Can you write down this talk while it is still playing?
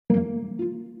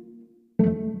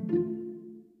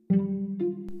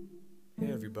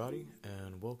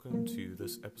welcome to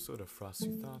this episode of Frosty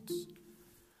Thoughts.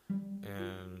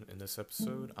 And in this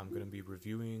episode, I'm going to be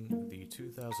reviewing the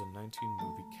 2019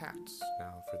 movie Cats.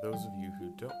 Now, for those of you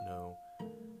who don't know,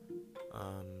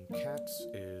 Cats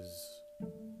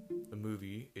the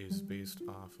movie is based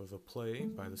off of a play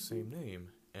by the same name,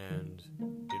 and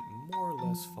it more or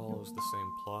less follows the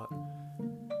same plot.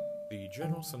 The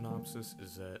general synopsis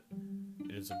is that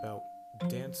it is about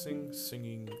dancing,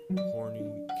 singing,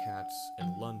 horny cats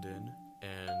in London,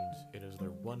 and it is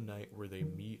their one night where they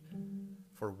meet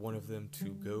for one of them to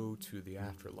go to the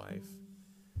afterlife.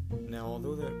 Now,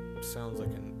 although that sounds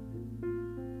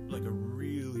like a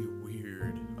really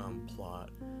weird plot,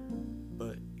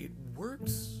 but it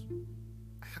works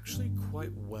actually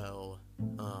quite well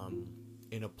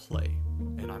in a play,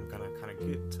 and I'm gonna kind of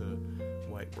get to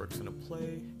why it works in a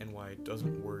play and why it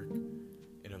doesn't work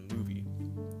in a movie.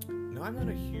 Now, I'm not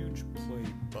a huge play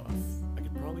buff. I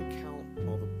could probably count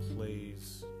all the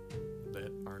plays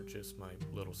that aren't just my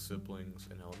little siblings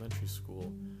in elementary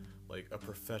school, like a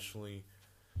professionally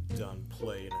done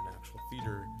play in an actual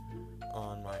theater,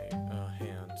 on my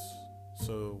hands.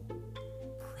 So,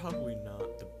 probably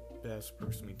not the best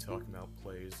person to be talking about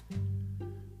plays,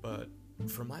 but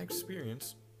from my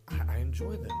experience, I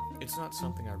enjoy them. It's not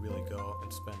something I really go out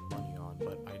and spend money on,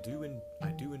 but I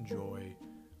do enjoy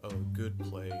a good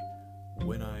play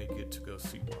when I get to go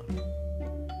see one.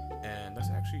 And that's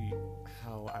actually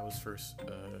how I was first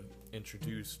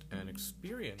introduced and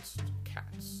experienced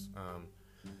Cats.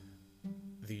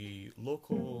 The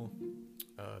local,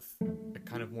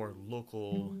 kind of more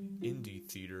local indie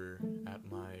theater at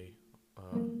my,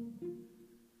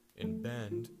 in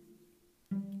Bend,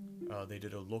 they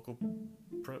did a local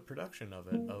production of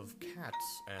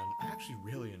Cats, and I actually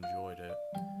really enjoyed it.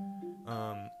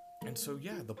 And so,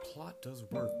 yeah, the plot does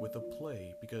work with a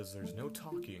play because there's no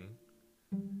talking,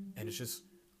 and it's just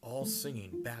all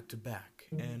singing back to back.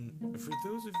 And for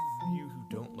those of you who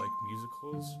don't like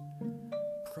musicals,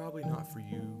 probably not for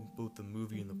you. Both the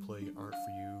movie and the play aren't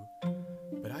for you.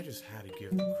 But I just had to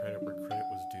give the credit where credit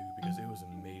was due because it was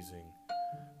amazing.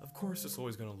 Of course, it's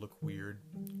always going to look weird.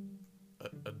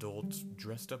 Adults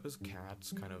dressed up as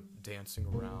cats, kind of dancing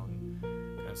around,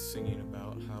 kind of singing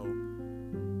about how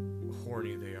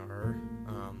horny they are,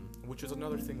 which is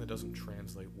another thing that doesn't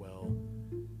translate well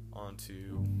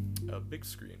onto a big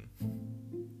screen.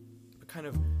 But kind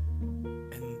of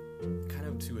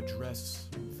to address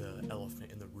the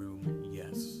elephant in the room,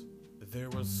 yes, there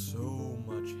was so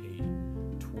much hate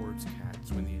towards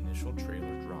Cats when the initial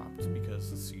trailer dropped because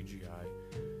the CGI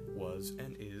was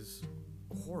and is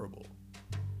horrible.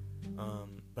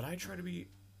 But I try to be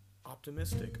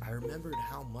optimistic. I remembered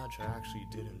how much I actually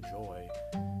did enjoy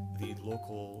the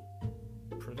local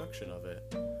production of it,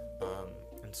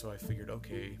 and so I figured,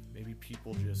 okay, maybe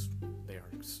people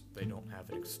they don't have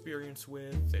an experience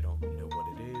with, they don't know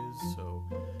what it is. So,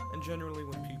 and generally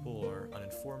when people are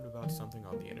uninformed about something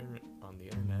on the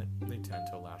internet, they tend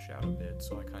to lash out a bit.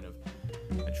 So I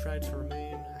tried to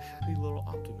remain a happy little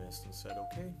optimist and said,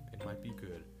 okay, it might be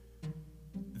good.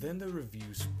 Then the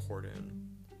reviews poured in.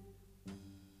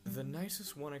 The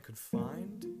nicest one I could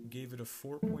find gave it a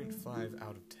 4.5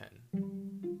 out of 10.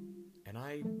 And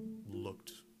I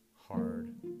looked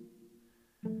hard.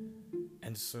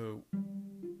 And so,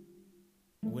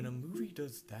 when a movie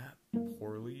does that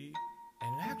poorly,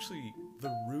 and actually,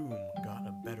 The Room got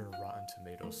a better Rotten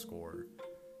Tomatoes score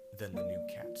than the new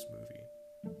Cats movie.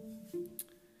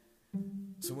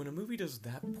 So when a movie does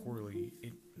that poorly,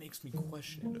 it makes me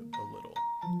question it a little.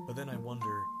 But then I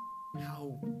wonder,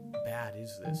 how bad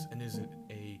is this? And is it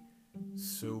a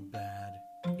so bad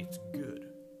it's good?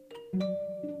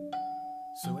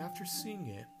 So after seeing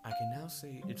it, I can now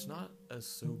say it's not a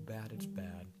so bad it's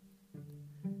bad.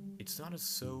 It's not a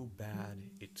so bad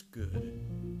it's good.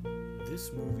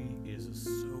 This movie is a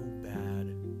so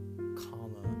bad,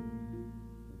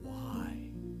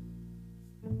 why?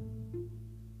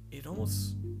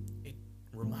 It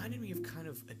reminded me of kind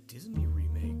of a Disney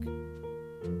remake.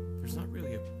 There's not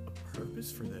really a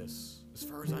purpose for this. As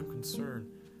far as I'm concerned,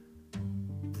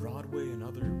 Broadway and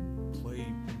other play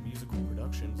and musical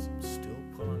productions still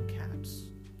put on Cats.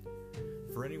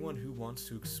 For anyone who wants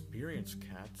to experience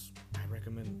Cats, I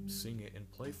recommend seeing it in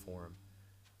play form.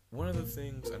 One of the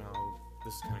things, and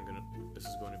this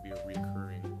is going to be a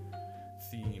recurring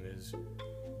theme, is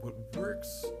what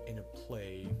works in a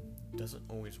play doesn't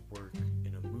always work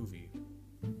in a movie.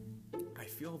 I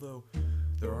feel though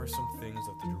there are some things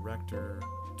that the director,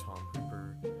 Tom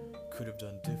Hooper, could have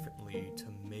done differently to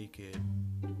make it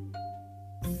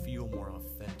feel more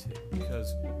authentic,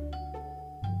 because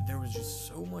there was just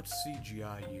so much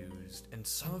CGI used, and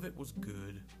some of it was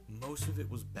good, most of it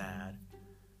was bad,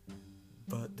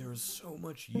 but there was so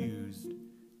much used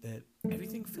that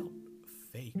everything felt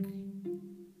fake.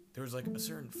 There was like a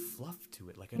certain fluff to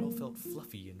it, like it all felt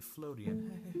fluffy and floaty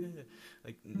and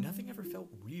like nothing ever felt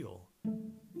real.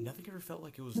 Nothing ever felt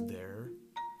like it was there.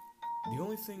 The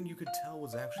only thing you could tell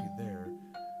was actually there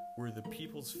were the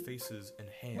people's faces and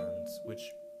hands, which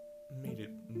made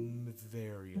it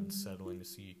very unsettling to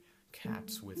see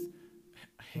cats with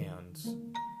hands.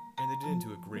 And they didn't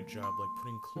do a great job like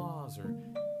putting claws or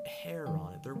hair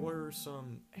on it. There were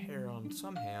some hair on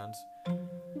some hands,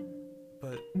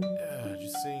 but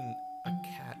just seeing a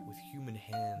cat with human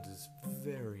hands is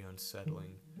very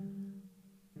unsettling.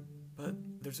 But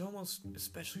there's almost,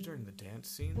 especially during the dance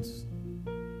scenes,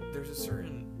 there's a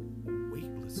certain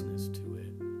weightlessness to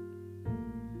it.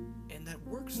 And that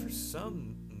works for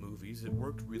some movies. It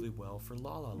worked really well for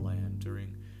La La Land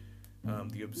during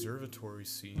the observatory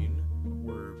scene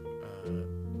where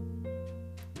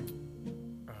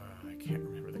I can't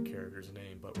remember the character's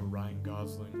name, but where Ryan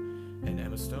Gosling and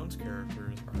Emma Stone's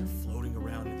characters are floating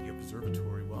around in the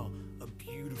observatory while a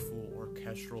beautiful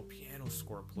orchestral piano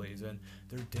score plays and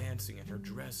they're dancing and her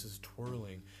dress is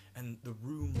twirling and the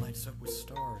room lights up with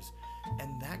stars,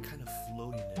 and that kind of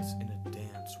floatiness in a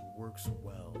dance works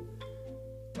well.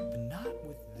 But not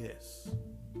with this.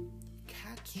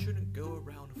 Cats shouldn't go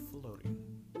around floating.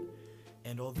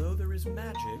 And although there is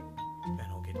magic, and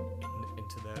I'll get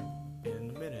into that in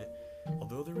a minute,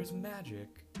 although there is magic,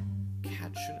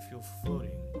 cats shouldn't feel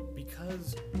floating,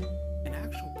 because an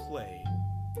actual play,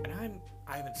 and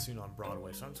I haven't seen it on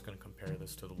Broadway, so I'm just going to compare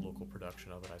this to the local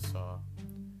production of it I saw.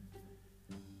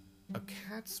 A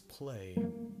cat's play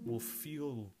will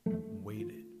feel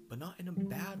weighted, but not in a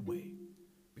bad way,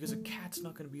 because a cat's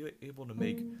not going to be able to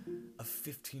make a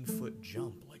 15-foot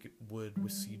jump like it would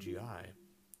with CGI.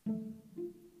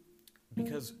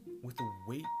 Because with the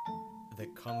weight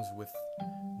that comes with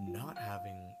not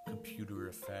having computer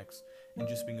effects and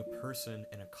just being a person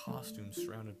in a costume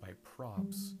surrounded by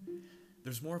props,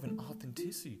 there's more of an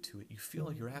authenticity to it. You feel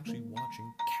like you're actually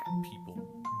watching cat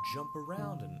people jump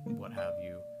around and what have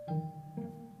you.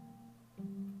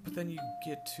 But then you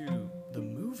get to the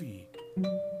movie,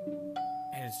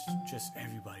 and it's just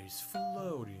everybody's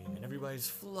floating and everybody's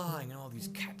flying and all these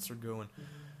cats are going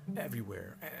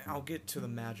everywhere. I'll get to the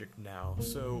magic now.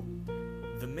 So,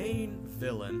 the main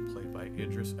villain, played by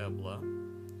Idris Elba,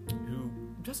 who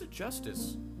does it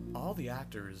justice. All the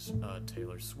actors,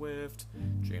 Taylor Swift,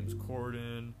 James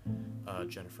Corden,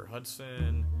 Jennifer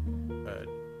Hudson,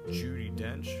 Judi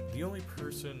Dench. The only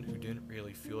person who didn't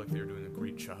really feel like they were doing a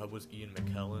great job was Ian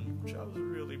McKellen, which I was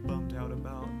really bummed out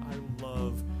about. I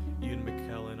love Ian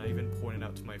McKellen. I even pointed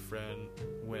out to my friend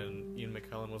when Ian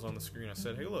McKellen was on the screen, I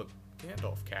said, hey look,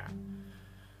 Gandalf cat.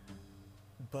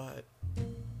 But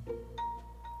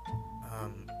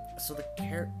so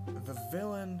the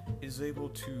villain is able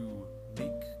to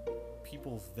make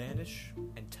people vanish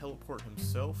and teleport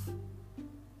himself.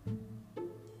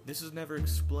 This is never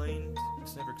explained.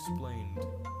 It's never explained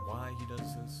why he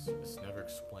does this. It's never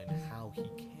explained how he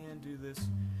can do this.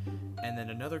 And then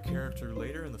another character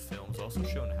later in the film is also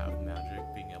shown to have magic,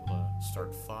 being able to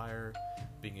start fire,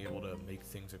 being able to make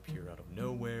things appear out of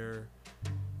nowhere.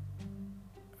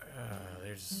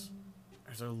 There's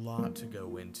a lot to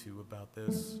go into about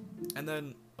this. And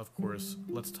then, of course,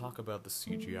 let's talk about the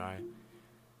CGI.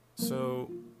 So,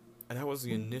 that was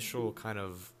the initial kind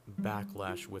of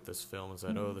backlash with this film, is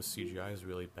that, oh, the CGI is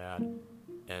really bad.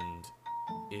 And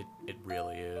it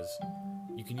really is.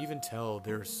 You can even tell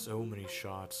there are so many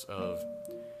shots of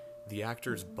the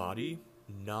actor's body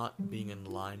not being in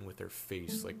line with their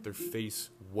face. Like, their face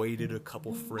waited a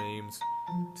couple frames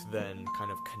to then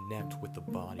kind of connect with the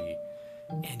body.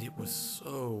 And it was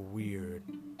so weird.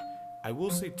 I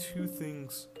will say two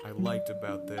things I liked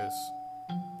about this.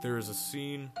 There is a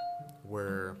scene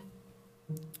where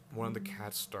one of the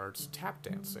cats starts tap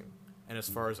dancing. And as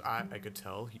far as I could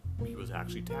tell, he was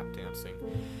actually tap dancing.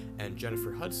 And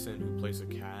Jennifer Hudson, who plays a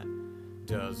cat,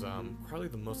 does probably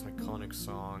the most iconic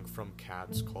song from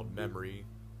Cats called Memory.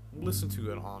 Listen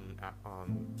to it on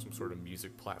some sort of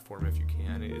music platform if you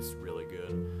can. It's really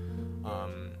good.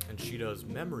 And she does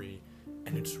Memory,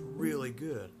 and it's really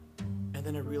good. And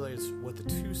then I realized what the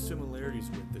two similarities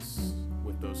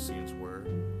with those scenes were.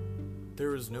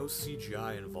 There was no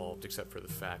CGI involved except for the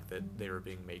fact that they were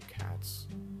being made cats.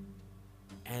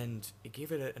 And it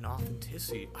gave it an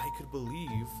authenticity. I could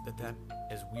believe that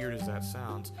as weird as that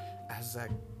sounds, as that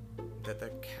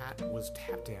cat was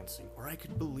tap dancing. Or I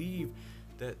could believe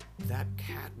that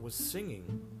cat was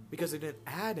singing, because it didn't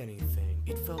add anything.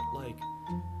 It felt like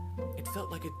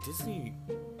a Disney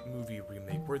movie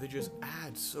remake where they just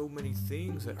add so many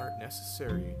things that aren't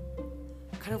necessary.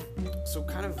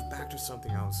 kind of back to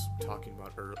something I was talking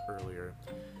about earlier.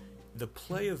 The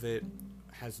play of it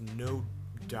has no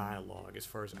dialogue as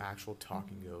far as actual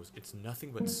talking goes. It's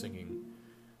nothing but singing.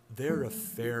 There are a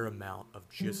fair amount of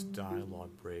just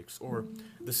dialogue breaks, or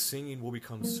the singing will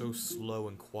become so slow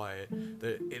and quiet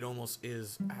that it almost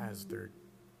is as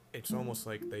it's almost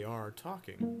like they are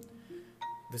talking.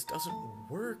 This doesn't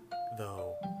work,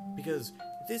 though, because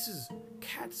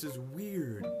Cats is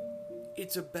weird.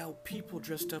 It's about people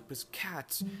dressed up as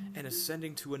cats and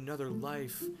ascending to another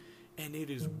life, and it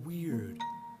is weird.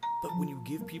 But when you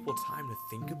give people time to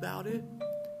think about it,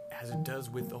 as it does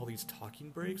with all these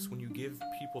talking breaks, when you give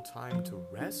people time to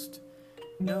rest,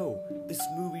 no, this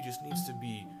movie just needs to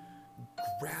be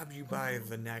grab you by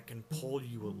the neck and pull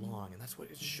you along, and that's what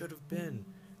it should have been.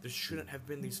 There shouldn't have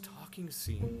been these talking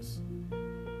scenes.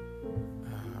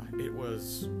 It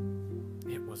was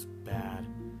bad.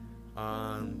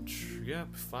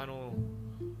 Final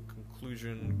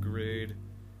conclusion, grade,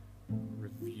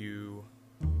 review,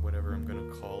 whatever I'm gonna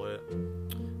call it.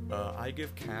 I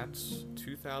give Cats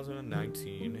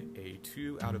 2019 a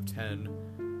 2 out of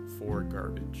 10 for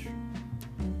garbage.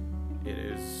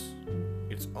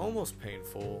 It's almost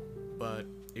painful, but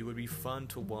it would be fun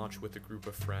to watch with a group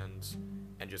of friends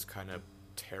and just kind of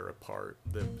tear apart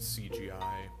the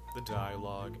CGI, the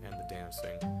dialogue, and the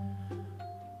dancing.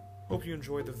 Hope you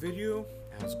enjoyed the video.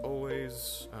 As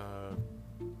always,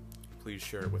 please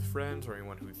share it with friends or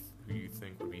anyone who you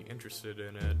think would be interested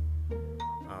in it.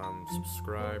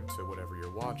 Subscribe to whatever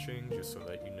you're watching, just so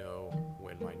that you know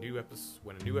when a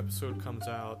new episode comes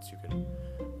out, so you can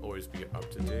always be up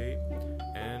to date.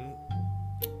 And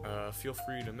feel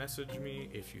free to message me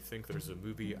if you think there's a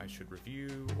movie I should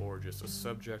review or just a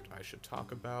subject I should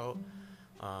talk about.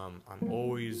 I'm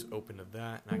always open to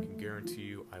that, and I can guarantee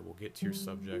you I will get to your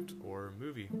subject or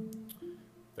movie.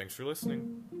 Thanks for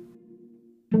listening.